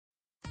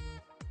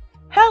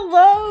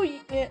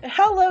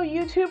Hello,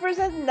 YouTubers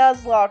and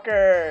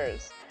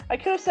Nuzlockers. I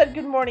could have said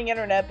good morning,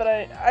 Internet, but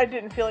I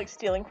didn't feel like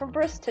stealing from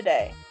Bryss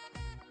today.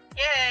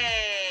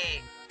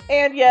 Yay!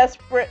 And yes,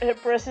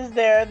 Bryss is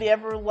there, the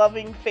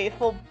ever-loving,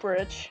 faithful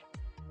Brytch.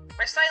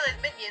 My silent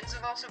minions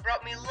have also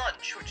brought me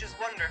lunch, which is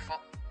wonderful.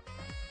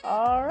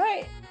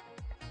 Alright.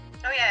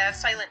 Oh yeah,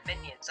 silent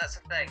minions, that's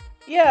a thing.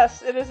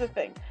 Yes, it is a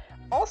thing.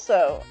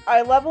 Also,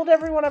 I leveled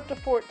everyone up to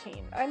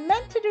 14. I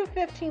meant to do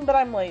 15, but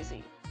I'm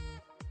lazy.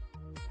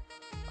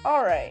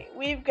 Alright,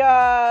 we've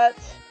got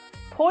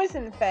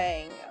Poison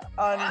Fang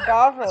on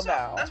Bovril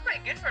now. That's pretty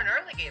good for an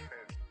early game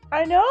move.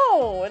 I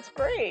know, it's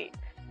great.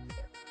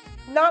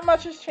 Not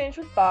much has changed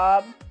with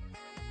Bob,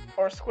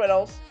 or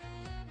Squiddles,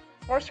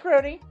 or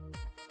Scrody,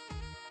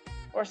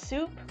 or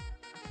Soup,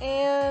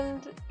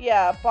 and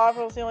yeah,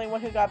 Bovril's the only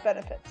one who got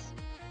benefits.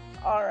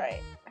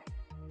 Alright.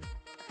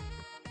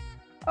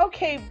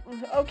 Okay,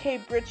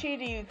 Brytchy,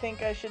 do you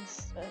think I should,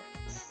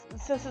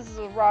 since this is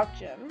a rock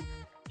gym,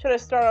 should I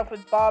start off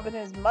with Bob and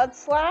his Mud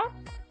Slap?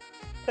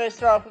 Should I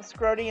start off with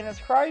Scrody and his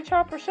Karate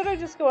Chop, or should I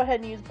just go ahead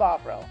and use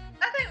Bovril?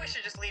 I think we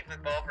should just leave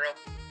with Bovril.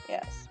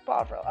 Yes,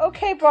 Bovril.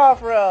 Okay,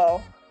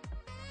 Bovril.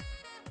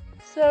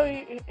 So,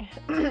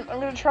 I'm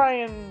gonna try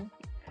and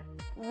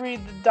read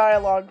the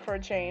dialogue for a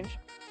change.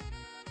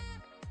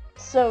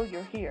 So,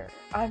 you're here.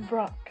 I'm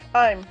Brock.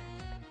 I'm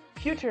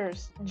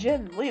Pewter's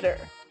gym leader.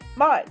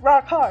 My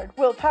rock-hard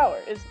willpower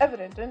is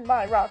evident in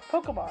my rock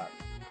Pokemon.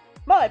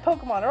 My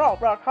Pokemon are all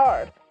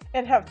rock-hard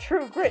and have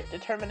true grit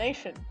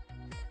determination.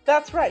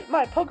 That's right,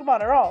 my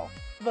Pokemon are all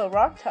the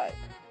rock type.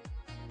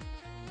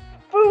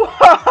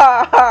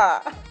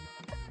 Foo-ha-ha-ha!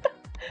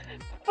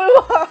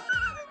 Foo-ha!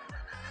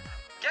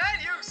 Can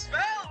you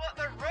smell what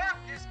the rock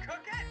is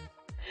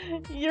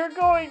cooking? You're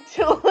going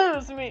to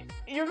lose me.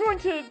 You're going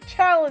to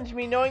challenge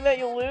me knowing that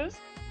you'll lose?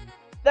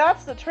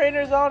 That's the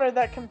trainer's honor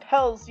that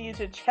compels you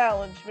to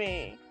challenge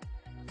me.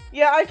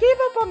 Yeah, I gave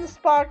up on the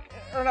Spock,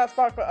 or not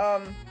Spock,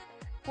 but,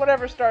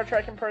 whatever Star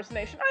Trek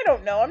impersonation. I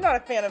don't know, I'm not a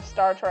fan of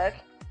Star Trek.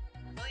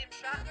 William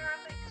Shatner,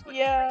 I think, is what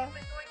Yeah. you've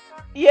been going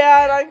for?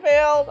 Yeah, and I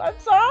failed. I'm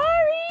sorry!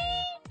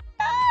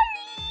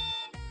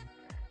 Sorry!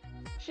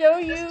 Show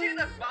you. Just do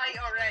the bite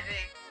already.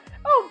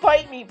 Oh,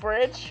 bite me,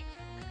 Brytch.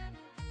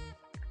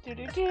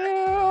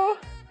 Do-do-do.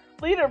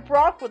 Leader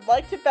Brock would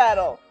like to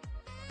battle.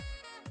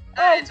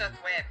 Oh, It's a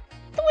twin.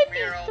 Twinny,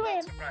 We're all twin.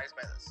 not surprised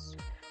by this.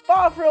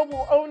 Bovril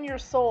will own your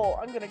soul.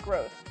 I'm gonna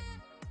growth.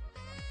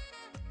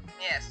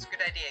 Yes,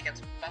 good idea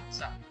against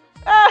bumps up.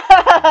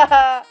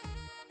 Ah!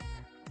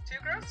 2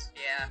 growths?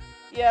 Yeah.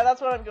 Yeah, that's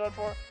what I'm going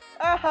for.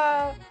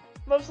 Aha!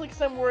 Mostly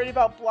because I'm worried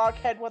about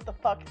Blockhead what the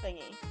fuck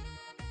thingy.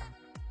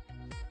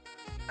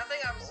 I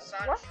think I was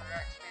designed What? for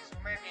XP, so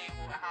maybe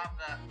we'll have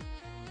that.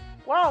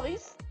 Wow,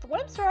 these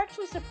wimps are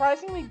actually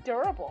surprisingly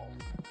durable.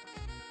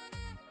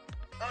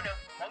 Oh no,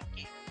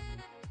 monkey.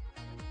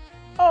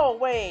 Oh,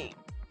 wait.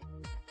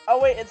 Oh,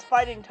 wait, it's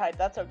fighting type.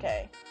 That's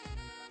okay.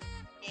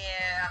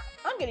 Yeah.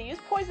 I'm gonna use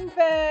Poison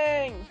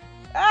Fang!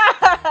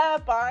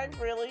 Ah! Bind,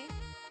 really?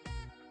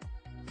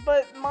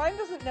 But mine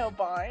doesn't know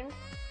Bind.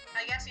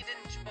 I guess he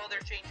didn't bother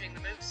changing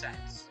the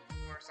movesets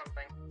or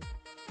something.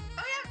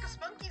 Oh yeah, because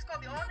Monkey's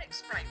got the Onyx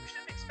sprite. We should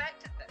have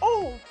expected this.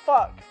 Oh,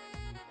 fuck.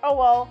 Oh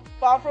well,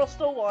 Bovril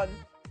still won.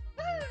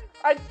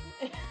 I...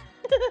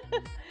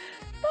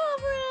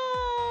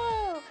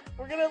 Bovril!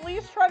 We're gonna at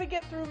least try to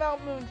get through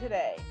Mount Moon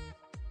today.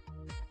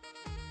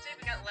 See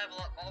if we can level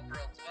up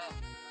Bovril as well.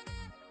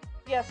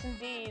 Yes,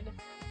 indeed.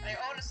 I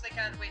honestly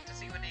can't wait to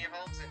see what he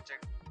evolves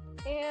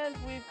into. And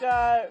we've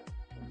got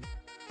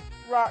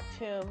Rock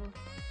Tomb.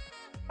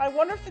 I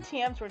wonder if the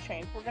TMs were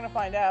changed. We're gonna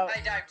find out.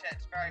 I doubt it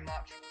very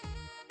much.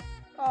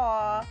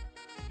 Aww.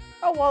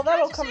 Oh well,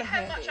 that'll come in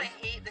how handy. much I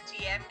hate the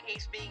TM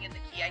case being in the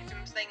key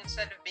items thing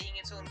instead of being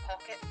its own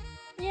pocket.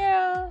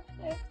 Yeah,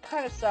 it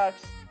kind of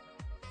sucks.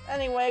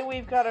 Anyway,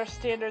 we've got our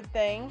standard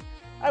thing.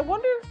 I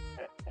wonder...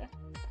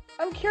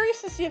 I'm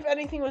curious to see if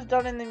anything was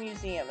done in the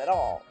museum at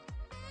all.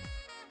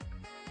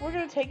 We're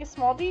gonna take a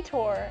small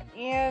detour,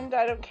 and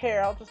I don't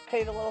care. I'll just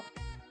pay the little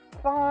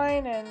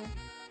fine, and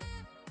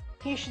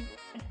he should...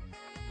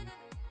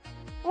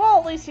 Well,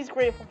 at least he's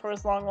grateful for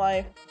his long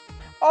life.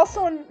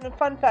 Also, a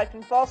fun fact,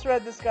 in False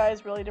Red, this guy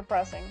is really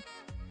depressing.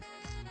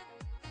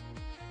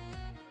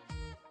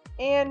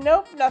 And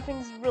nope,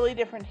 nothing's really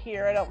different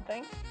here, I don't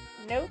think.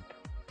 Nope.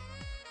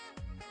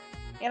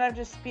 And I'm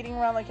just speeding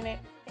around like an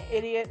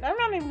idiot. I'm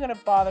not even gonna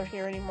bother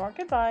here anymore.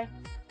 Goodbye.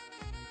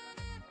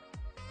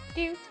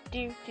 Do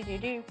do do do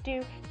do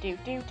do do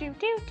do do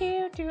do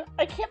do do.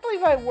 I can't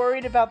believe I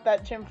worried about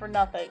that gym for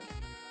nothing.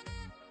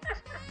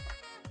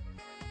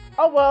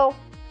 Oh well.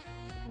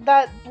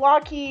 That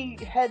blocky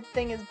head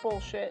thing is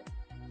bullshit.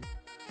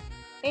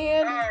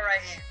 And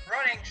Alrighty,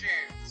 running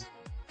shoes.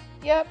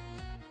 yep.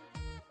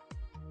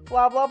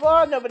 Blah blah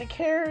blah, nobody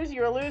cares,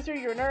 you're a loser,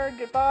 you're a nerd,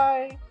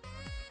 goodbye.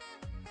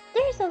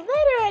 There's a letter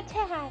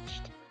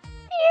attached.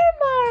 Dear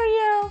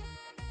Mario,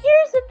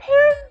 here's a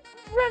pair of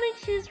running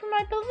shoes for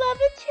my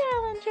beloved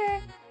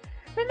challenger.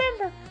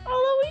 Remember, I'll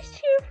always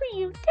cheer for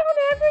you, don't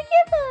ever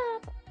give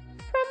up.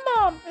 From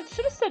Mom. It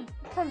should have said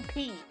from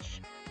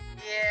Peach.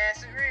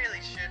 Yes, it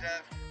really should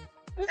have.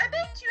 I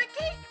baked you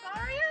a cake,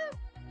 Mario!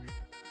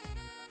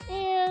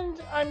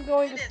 And I'm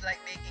going You to... did like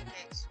making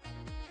cakes.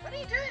 What are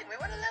you doing? We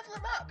want to level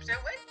them up,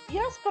 don't we?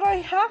 Yes, but I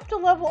have to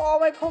level all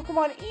my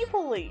Pokemon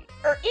equally.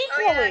 Or Oh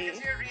yeah, equally.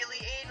 because you're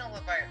really anal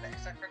about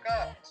this, I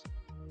forgot.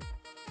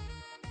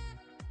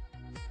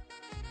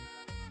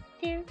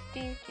 Do,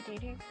 do, do,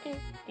 do, do,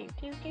 do,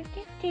 do, do,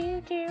 do,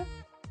 do, do.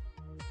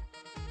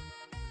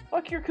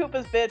 Fuck your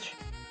Koopas, bitch.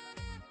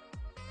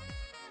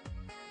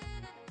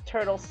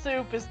 Turtle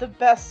soup is the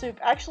best soup.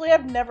 Actually,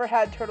 I've never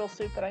had turtle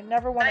soup, but I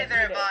never want to eat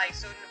Neither have it. I,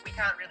 so we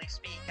can't really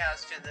speak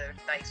as to the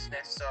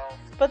niceness of...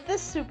 But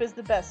this soup is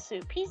the best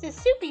soup. He's a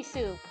soupy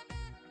soup.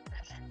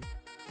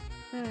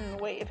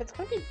 Wait, if it's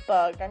gonna be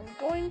Bug, I'm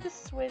going to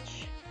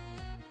switch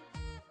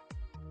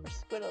for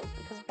Squiddles,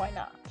 because why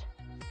not?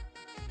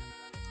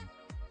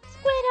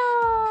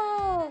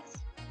 Squiddles!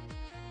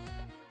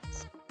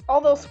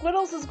 Although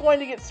Squiddles is going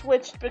to get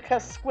switched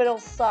because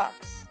Squiddles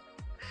sucks.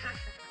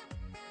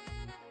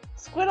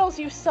 Squiddles,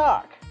 you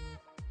suck.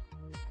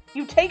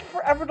 You take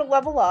forever to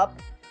level up,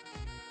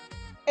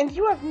 and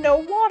you have no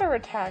water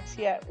attacks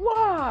yet.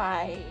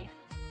 Why?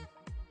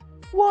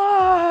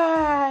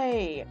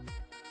 Why?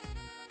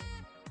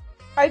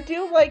 I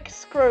do like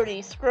Scrody.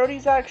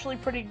 Scrody's actually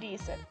pretty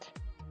decent.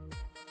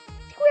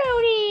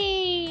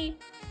 Scrody!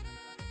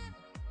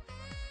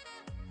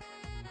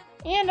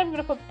 And I'm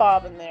gonna put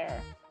Bob in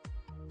there.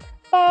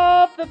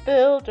 Bob the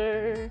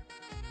Builder.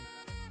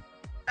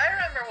 I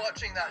remember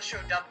watching that show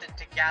dubbed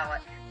into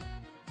Gaelic.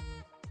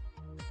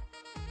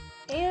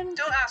 And...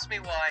 Don't ask me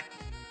why.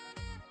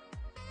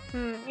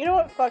 you know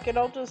what? Fuck it.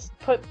 I'll just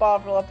put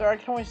Bovril up there. I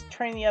can always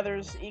train the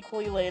others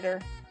equally later.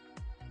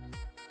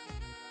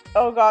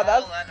 Oh god,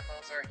 All that's...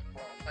 animals are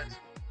equal, but...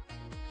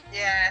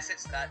 Yes,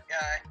 it's that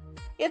guy.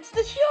 It's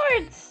the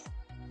shorts!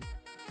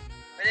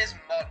 It is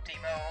Monty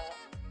Mole.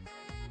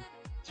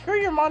 Screw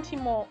your Monty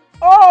Mole.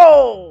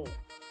 Oh!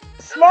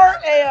 Smart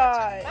Oh,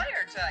 AI! it's a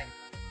fire type.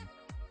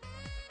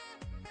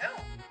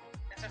 Oh,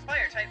 it's a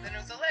fire type that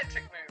knows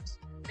electric moves.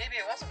 Maybe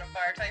it wasn't a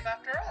fire type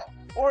after all.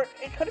 Or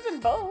it could have been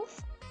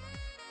both.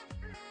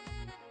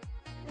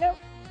 Nope.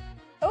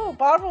 Oh,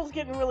 Bovril's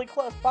getting really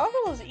close.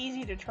 Bovril is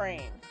easy to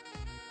train.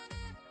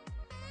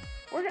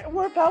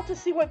 We're about to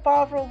see what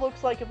Bovril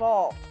looks like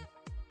evolved.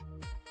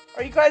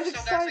 Are you guys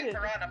excited?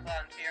 Piranha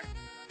Plant here.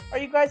 Are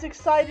you guys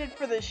excited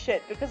for this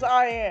shit? Because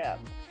I am.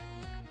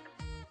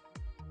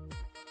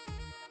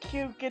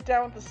 Q, get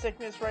down with the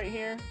sickness right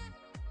here.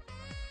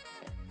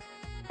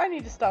 I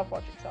need to stop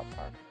watching South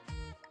Park.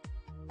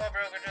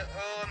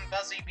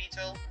 Buzzy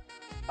Beetle.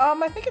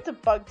 I think it's a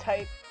bug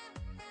type.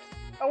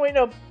 Oh wait,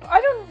 no.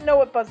 I don't know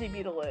what Buzzy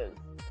Beetle is.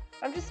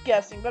 I'm just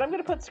guessing, but I'm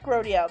gonna put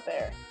Scrody out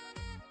there.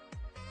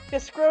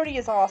 Because Scrody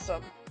is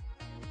awesome.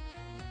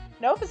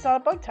 Nope, it's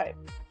not a bug type.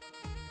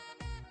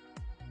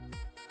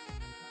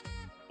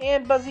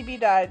 And Buzzy Bee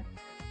died.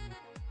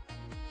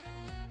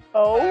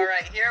 Oh.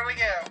 Alright, here we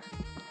go.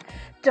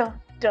 Da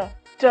da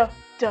da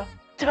da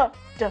da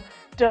da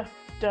da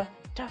da da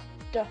da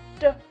da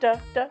da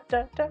da da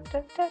da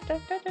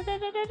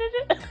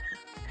da.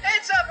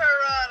 It's a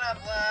Piranha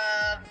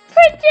Plant!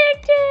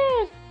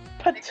 Predicted!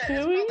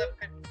 Patooey?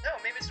 No,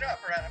 maybe it's not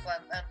a Piranha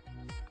Plant then.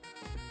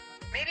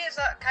 Maybe it's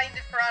that kind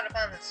of Piranha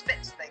Plant that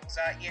spits things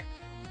at you.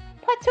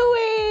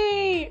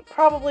 Patooey!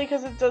 Probably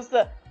because it does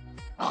the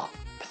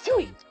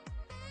Patooey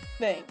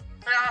thing.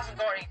 But it hasn't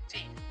got any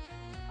teeth.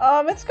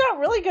 It's got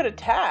really good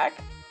attack.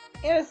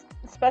 And its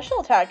special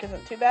attack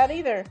isn't too bad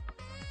either.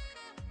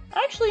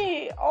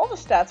 Actually, all the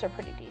stats are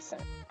pretty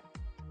decent.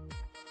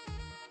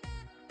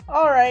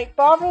 Alright,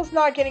 Bovril's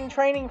not getting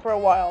training for a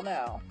while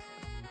now.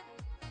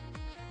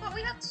 But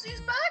we have to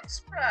use Bag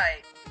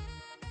Sprite.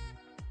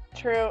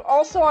 True.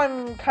 Also,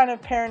 I'm kind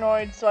of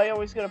paranoid, so I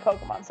always go to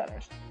Pokemon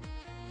centers.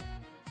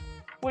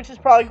 Which is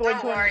probably going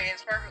to... Don't worry,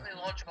 it's perfectly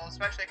logical,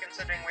 especially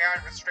considering we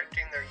aren't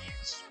restricting their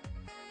use.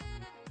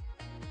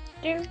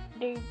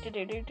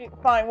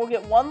 Fine, we'll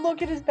get one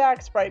look at his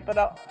back sprite, but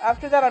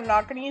after that I'm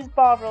not going to use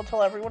Bovril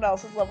till everyone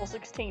else is level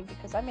 16,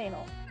 because I'm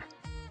anal.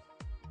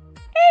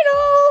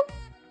 Anal!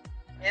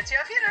 It's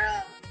your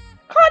funeral!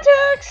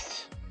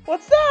 Context!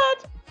 What's that?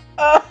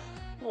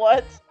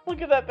 What?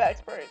 Look at that back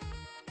sprite.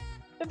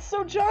 It's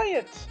so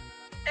giant!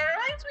 It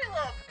reminds me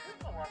of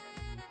the Koopa one.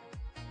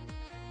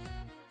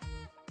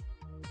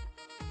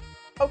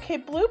 Okay,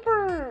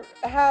 Blooper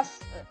has...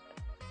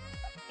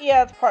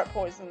 Yeah, it's part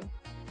poison.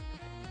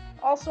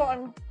 Also,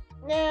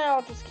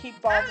 I'll just keep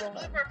How is Bovril in.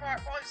 Blooper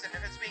part poison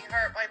if it's being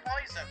hurt by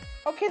poison?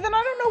 Okay, then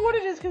I don't know what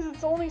it is, because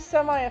it's only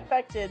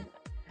semi-affected.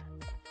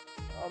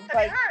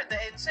 Have you heard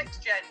that in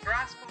 6th Gen,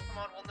 grass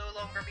Pokemon will no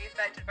longer be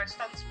affected by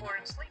Stun Spore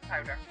and Sleep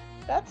Powder?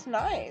 That's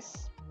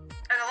nice.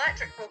 And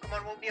electric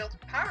Pokemon won't be able to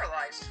be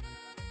paralyzed.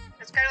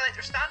 It's kind of like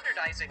they're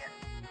standardizing it.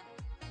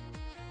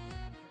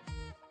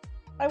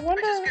 I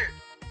wonder... Which is good.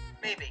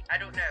 Maybe. I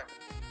don't know.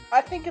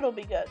 I think it'll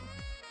be good.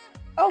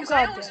 Oh god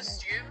I damn always it.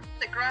 assume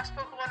that grass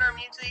Pokemon are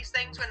immune to these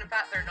things when in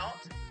fact they're not.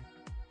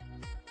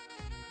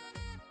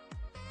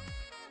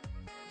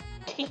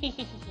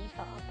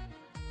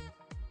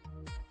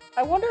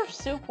 I wonder if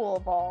Soup will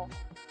evolve.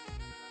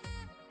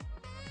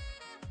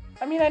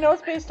 I mean, I know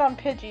it's based on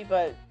Pidgey,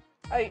 but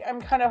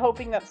I'm kind of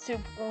hoping that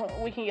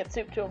we can get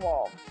Soup to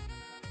evolve.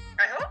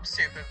 I hope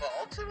Soup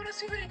evolves. I want to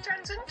see what he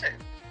turns into.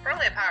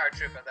 Probably a Power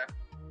Trooper, though.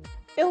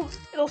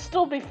 It'll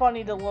still be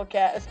funny to look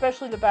at,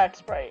 especially the back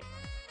sprite.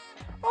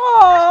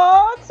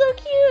 Aww, it's so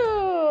cute!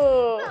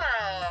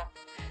 Oh,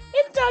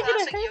 It's not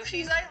gonna classic hurt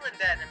Yoshi's you.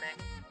 Island enemy.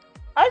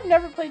 I've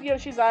never played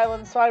Yoshi's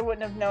Island, so I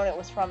wouldn't have known it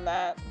was from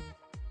that.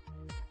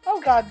 Oh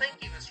I god. think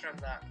he was from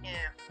that,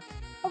 yeah.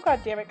 Oh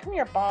god damn it. Come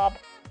here, Bob.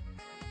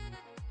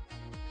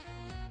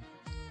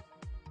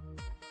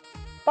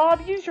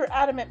 Bob, use your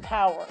adamant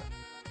power.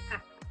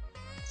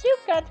 Soup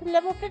got to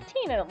level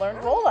 15 and it learned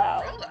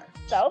rollout.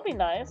 That would be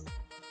nice.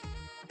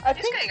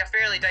 He's getting a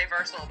fairly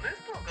diverse little move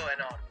pool going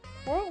on.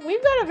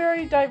 We've got a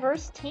very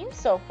diverse team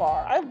so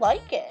far. I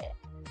like it.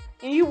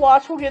 And you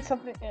watch, we'll get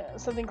something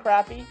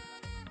crappy.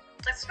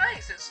 It's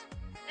nice. It's,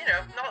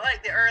 not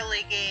like the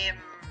early game.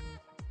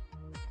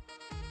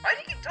 Why do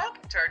you keep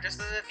talking to her just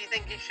as if you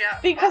think you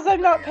shout? Because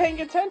I'm not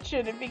paying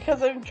attention, and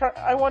because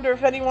I wonder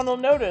if anyone will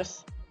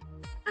notice.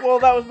 Well,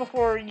 that was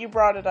before you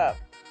brought it up.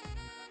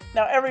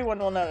 Now everyone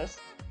will notice.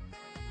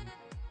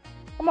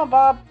 Come on,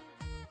 Bob.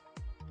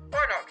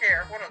 Or not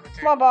care. One of the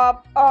two. Come on,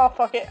 Bob. Oh,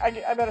 fuck it.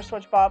 I better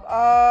switch Bob.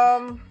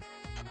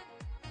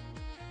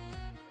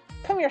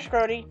 Come here,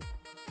 Scrody.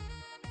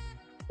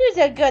 Who's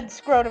a good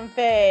scrotum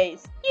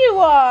face? You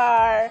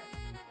are!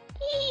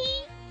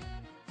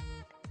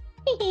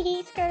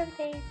 Hee scrotum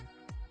face.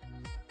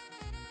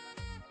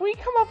 We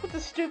come up with the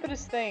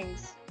stupidest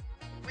things.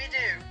 We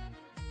do.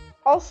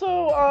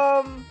 Also,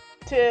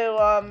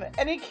 to,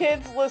 any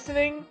kids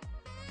listening,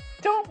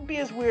 don't be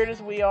as weird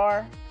as we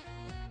are.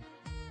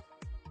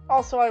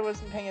 Also, I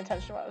wasn't paying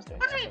attention to what I was doing.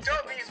 What do you mean,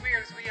 don't be as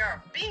weird as we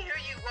are? Be who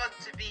you want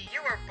to be.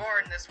 You were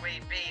born this way,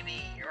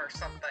 baby, or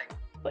something.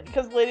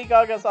 Because Lady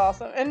Gaga's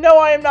awesome. And no,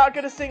 I am not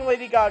going to sing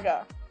Lady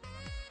Gaga.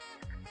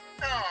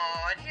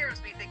 Oh, and here's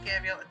me thinking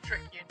I'd be able to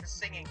trick you into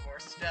singing more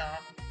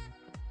stuff.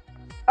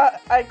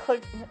 I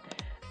clicked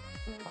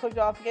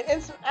off again.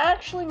 It's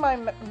actually my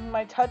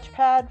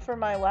touchpad for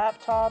my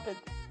laptop.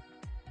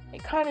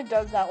 It kind of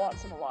does that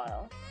once in a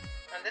while.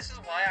 And this is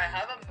why I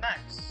have a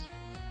mouse.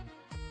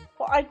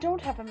 Well, I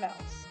don't have a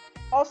mouse.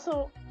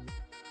 Also,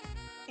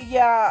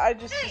 yeah, I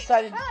just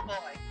decided. Oh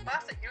boy,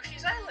 classic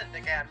Yoshi's Island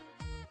again.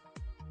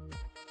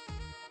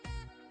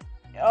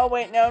 Oh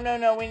wait, no,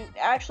 we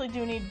actually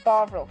do need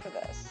Bovril for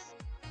this.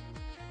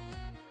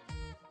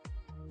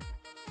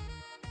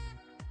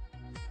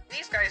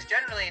 These guys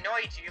generally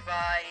annoyed you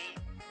by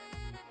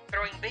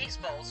throwing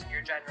baseballs in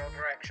your general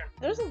direction.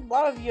 There's a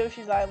lot of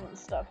Yoshi's Island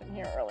stuff in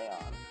here early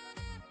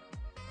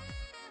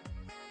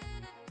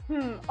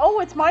on. Oh,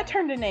 it's my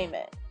turn to name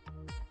it.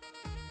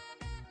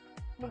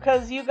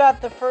 Because you got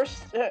the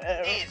first...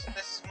 This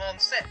is Mon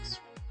 6.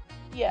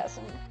 Yes.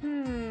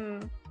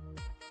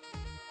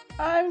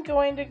 I'm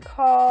going to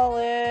call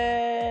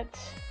it...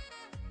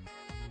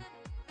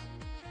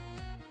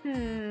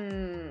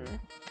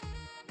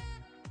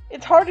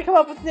 It's hard to come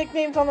up with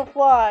nicknames on the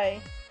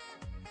fly.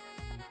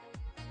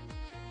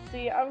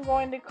 See, I'm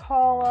going to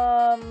call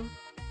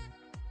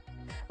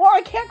well,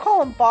 I can't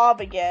call him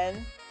Bob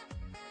again.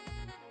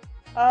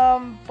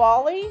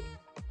 Bolly?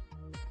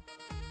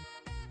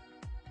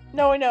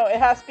 No, it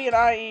has to be an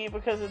IE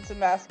because it's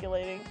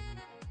emasculating.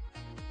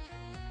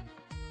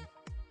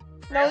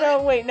 Really?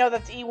 No, wait, no,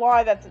 that's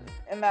EY that's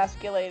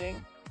emasculating.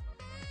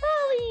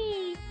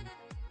 Bolly!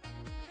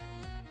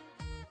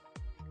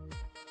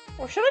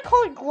 Or should I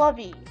call it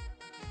Glovey?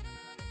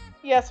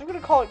 Yes, I'm gonna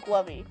call it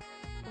Glovey.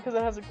 Because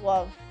it has a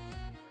glove.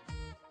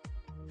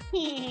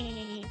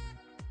 Hee.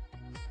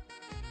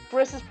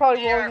 Bryss is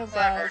probably rolling his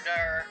eyes.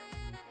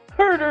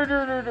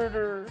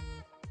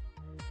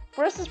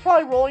 Bryss is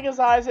probably rolling his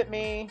eyes at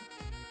me.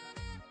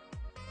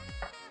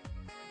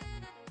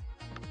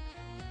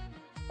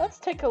 Let's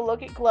take a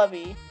look at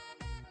Glovey.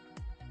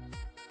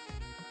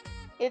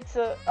 It's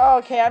a... Oh,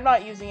 okay, I'm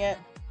not using it.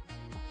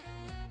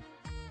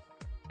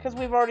 Because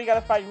we've already got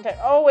a fighting type.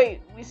 Oh, wait.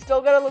 We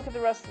still gotta look at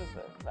the rest of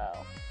it,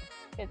 though.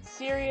 It's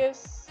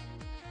serious.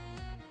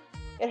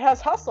 It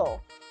has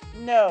hustle.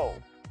 No.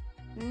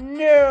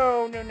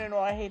 No.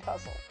 I hate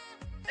hustle.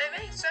 It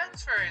makes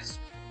sense for his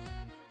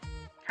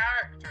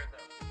character,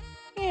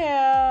 though.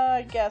 Yeah,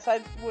 I guess.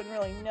 I wouldn't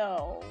really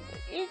know.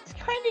 It's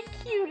kind of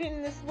cute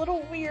in this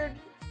little weird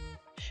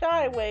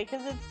shy way,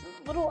 because its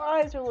little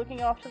eyes are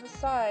looking off to the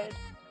side.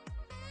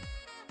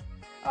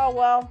 Oh,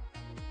 well.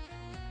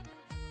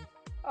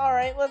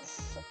 Alright,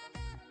 let's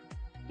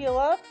heal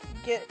up,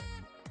 get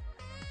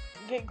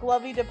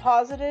Glovey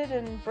deposited,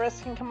 and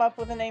Bryss can come up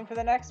with a name for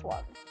the next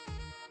one.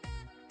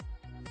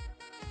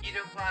 You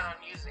don't plan on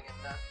using it,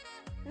 then?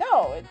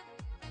 No,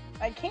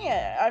 I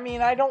can't. I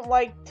mean, I don't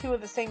like two of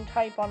the same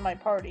type on my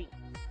party.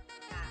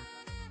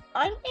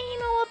 I'm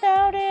anal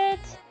about it.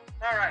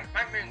 Alright,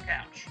 my moon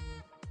couch.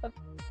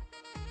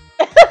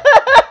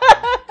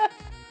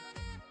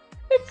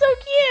 It's so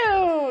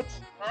cute!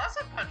 Well, that's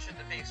a punch in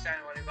the face to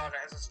anyone who got it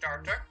as a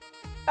starter.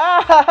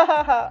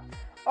 Ah!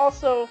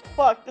 Also,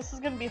 fuck, this is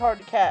gonna be hard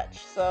to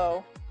catch,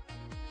 so...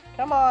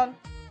 Come on.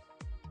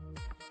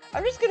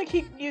 I'm just gonna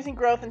keep using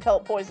growth until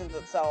it poisons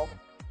itself.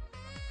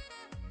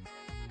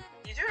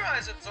 You do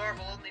realize Absorb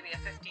will only be a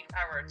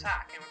 15-power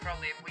attack, and we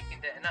probably have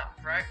weakened it enough,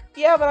 right?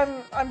 Yeah, but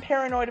I'm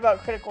paranoid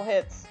about critical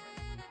hits.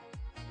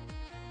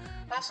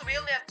 Also, we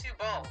only have 2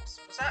 balls.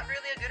 Was that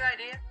really a good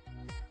idea?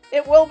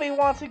 It will be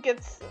once it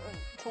gets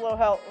to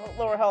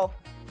lower health.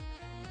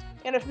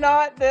 And if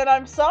not, then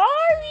I'm sorry!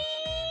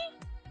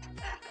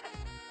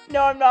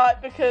 No, I'm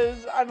not,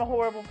 because I'm a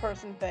horrible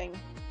person thing.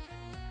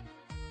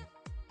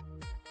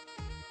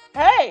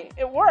 Hey,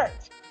 it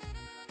worked!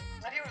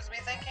 And he was me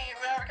thinking it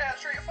would ever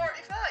catch rate of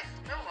 45.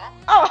 No, well.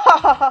 Oh, ha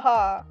ha ha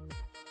ha!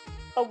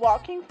 A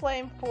walking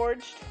flame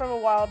forged from a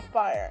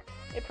wildfire.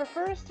 It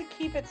prefers to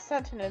keep its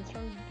sentinels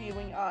from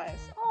viewing eyes.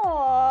 Aww,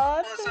 Well,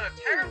 it's it's so done a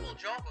cute. terrible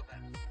job of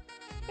it.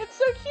 It's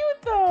so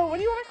cute, though. What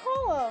do you want to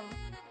call them?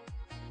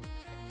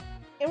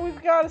 And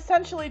we've got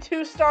essentially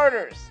 2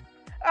 starters.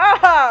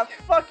 Ah,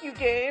 fuck you,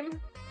 game.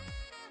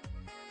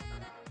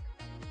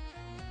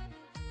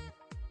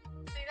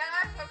 See, now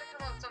I've got to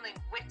come up with something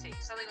witty,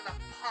 something with a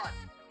pun.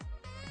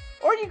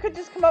 Or you could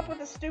just come up with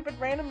a stupid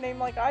random name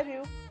like I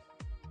do.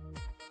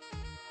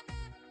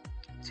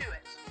 To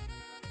it.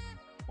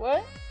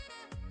 What?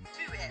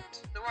 To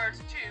it. The word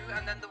to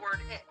and then the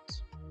word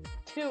it.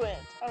 To it.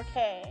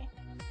 Okay.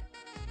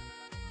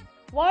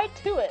 Why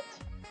to it?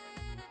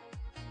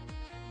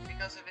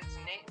 Because of its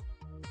name.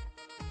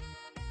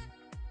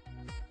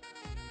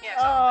 Yeah,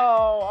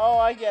 Oh,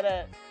 I get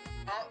it.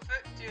 hot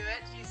foot to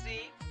it, you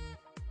see.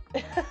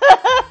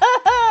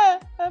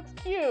 That's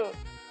cute.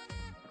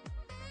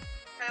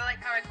 Kind of like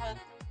how I called,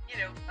 you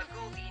know, a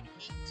Goldeen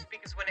heat,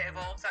 because when it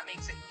evolves that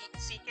makes it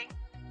heat-seeking.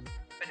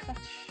 But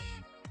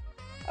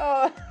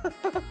Oh.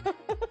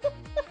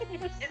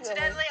 You're silly.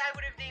 incidentally, I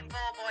would have named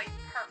Ball Boy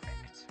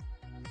perfect.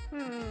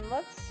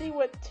 Let's see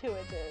what to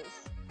it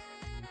is.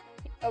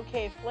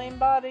 Okay, flame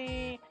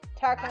body,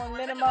 tackle and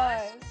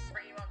minimize.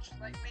 Pretty much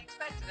like we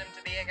expected him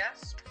to be, I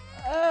guess.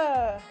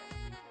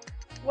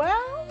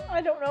 Well,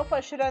 I don't know if I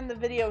should end the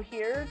video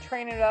here,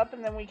 train it up,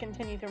 and then we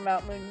continue through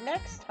Mount Moon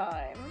next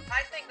time.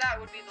 I think that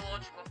would be the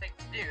logical thing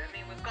to do. I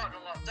mean, we've gotten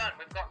a lot done.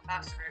 We've got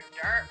past the route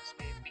of darts,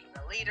 we've beaten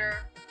a leader.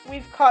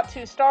 We've caught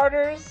 2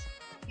 starters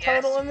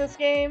total in this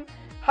game.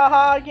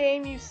 Haha,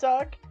 game, you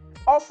suck.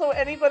 Also,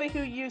 anybody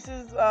who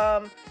uses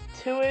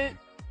to it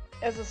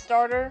as a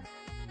starter,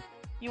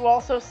 you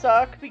also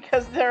suck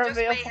because they're Just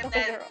wait, available and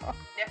then later on.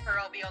 Nipper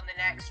will be on the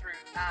next route,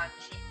 and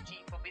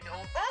Jeep will be the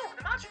old. Oh,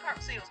 the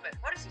Magikarp salesman.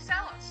 What does he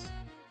sell us?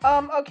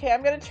 Okay,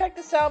 I'm gonna check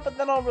this out, but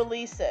then I'll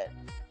release it.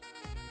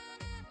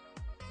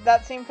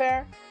 That seem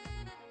fair?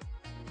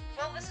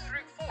 Well, this is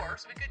Route 4,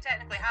 so we could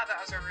technically have it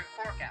as our Route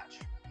 4 catch.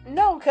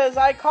 No, because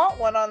I caught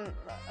one on...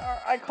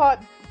 I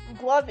caught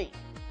Glovey.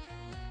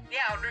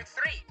 Yeah, on Route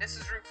 3. This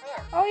is Route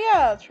 4. Oh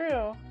yeah,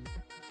 true.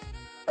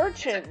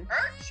 Urchin. It's an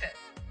urchin.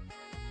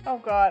 Oh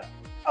god.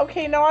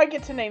 Okay, now I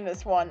get to name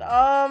this one.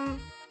 I'm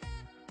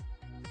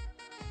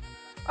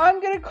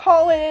gonna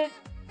call it...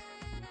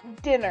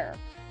 Dinner.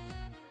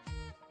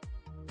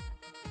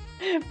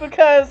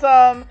 Because,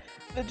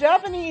 the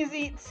Japanese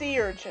eat sea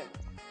urchins.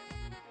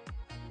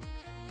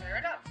 Fair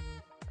enough.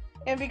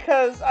 And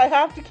because I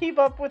have to keep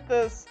up with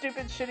the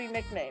stupid, shitty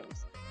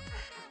nicknames.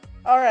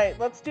 Alright,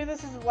 let's do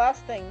this as the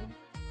last thing.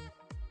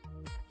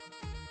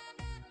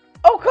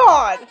 Oh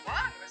god!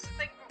 Wow, it's a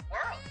thing from the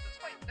world. It's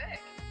quite big.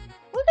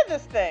 Look at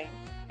this thing!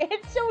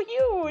 It's so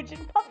huge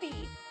and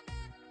puffy!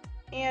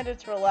 And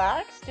it's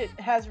relaxed, it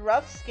has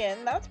rough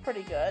skin, that's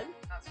pretty good.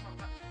 That's not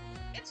bad.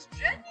 It's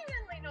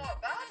genuinely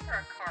not bad for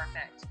a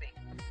Carpex beat.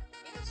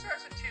 Even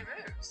starts with 2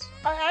 moves.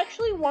 I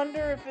actually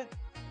wonder if it...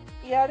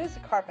 Yeah, it is a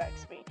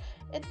Carpex bee.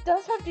 It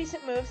does have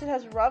decent moves, it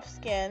has rough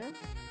skin.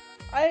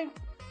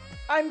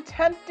 I'm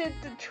tempted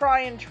to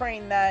try and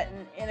train that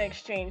in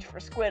exchange for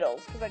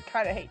Squiddles, because I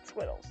kind of hate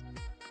Squiddles.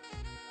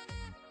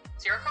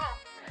 It's your call.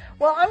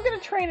 Well, I'm going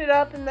to train it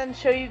up and then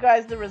show you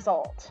guys the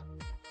result.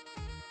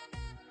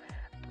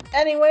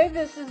 Anyway,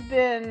 this has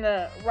been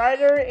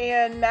Rhyder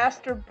and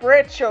Master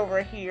Brytch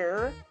over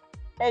here,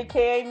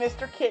 aka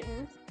Mr.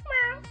 Kittens.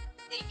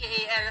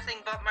 AKA anything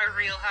but my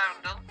real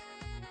handle.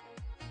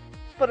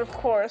 But of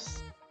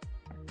course.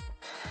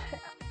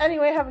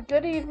 Anyway, have a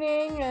good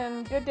evening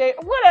and good day.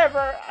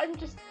 Whatever,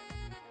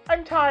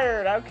 I'm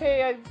tired,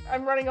 okay?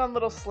 I'm running on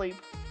little sleep.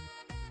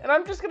 And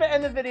I'm just going to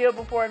end the video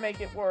before I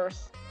make it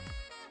worse.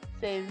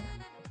 Save.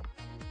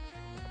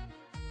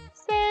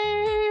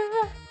 Save.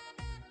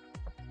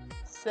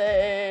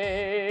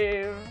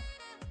 Save.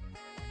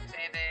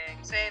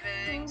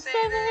 Saving.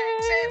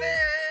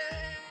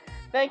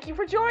 Thank you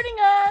for joining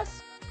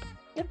us.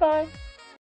 Goodbye.